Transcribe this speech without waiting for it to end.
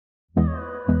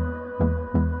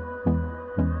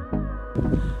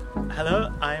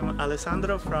Hello, I'm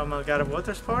Alessandro from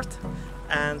Watersport,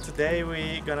 and today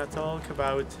we're gonna talk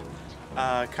about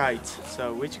kites.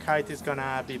 So which kite is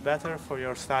gonna be better for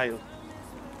your style?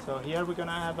 So here we're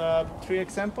gonna have three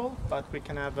examples, but we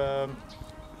can have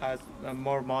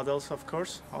more models, of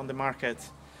course, on the market.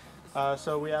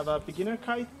 So we have a beginner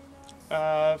kite,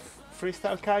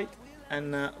 freestyle kite,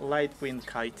 and light wind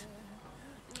kite.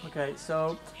 Okay,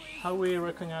 so how we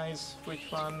recognize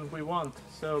which one we want?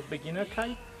 So beginner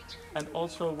kite and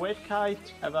also wave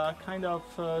kite have a kind of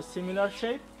similar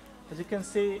shape. As you can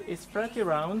see, it's pretty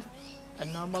round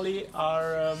and normally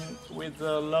are with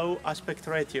a low aspect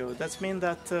ratio. That means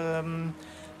that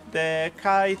the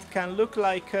kite can look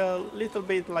like a little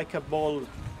bit like a ball,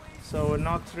 so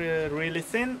not really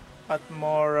thin, but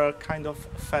more kind of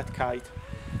fat kite.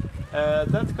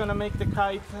 That's gonna make the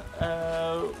kite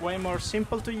way more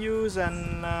simple to use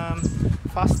and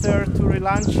faster to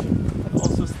relaunch, and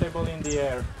also stable in the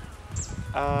air.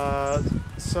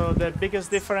 So the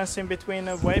biggest difference in between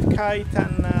a wave kite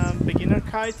and beginner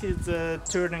kite is the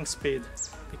turning speed,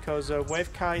 because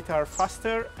wave kite are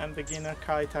faster and beginner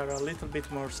kite are a little bit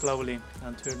more slowly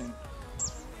on turning.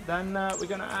 Then we're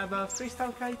gonna have a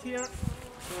freestyle kite here.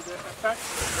 So the effects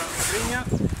from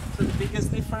Green. So the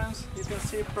biggest difference you can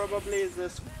see probably is the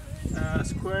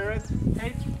squared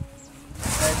tape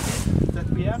that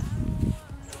we have.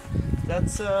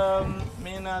 That's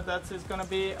mean that it's gonna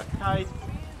be a kite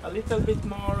a little bit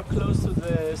more close to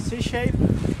the C shape,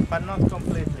 but not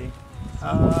completely.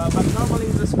 But normally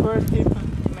the square tip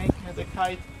make the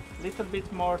kite a little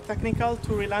bit more technical to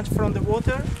relaunch from the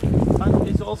water, but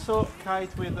it's also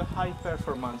kite with a high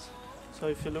performance. So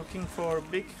if you're looking for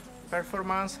big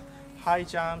performance, high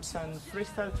jumps and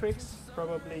freestyle tricks,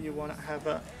 probably you want to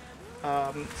have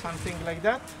something like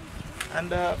that. And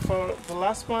for the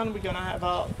last one, we're gonna have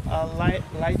a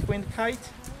light wind kite.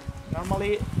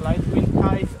 Normally light wind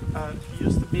kite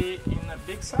used to be in a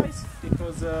big size,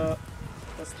 because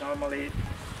that's normally,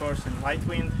 of course, in light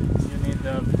wind you need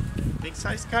a big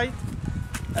size kite.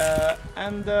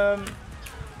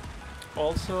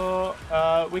 Also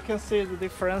we can see the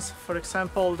difference. For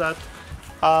example, that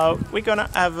we're gonna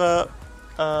have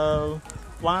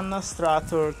one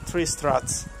strut or three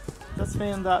struts. That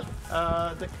means that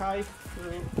the kite, to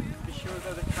be sure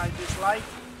that the kite is light,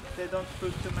 they don't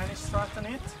put too many struts on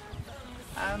it.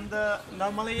 And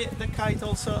normally the kite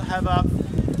also have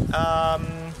a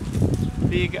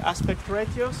big aspect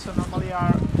ratio, so normally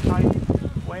our kite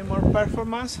way more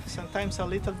performance, sometimes a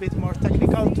little bit more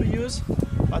technical to use,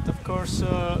 but of course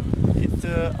it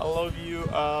allows you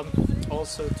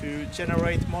also to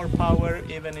generate more power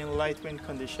even in light wind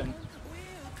condition.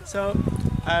 So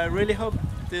I really hope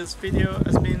this video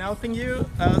has been helping you.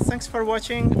 Thanks for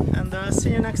watching, and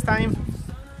see you next time.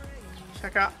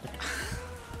 Shaka!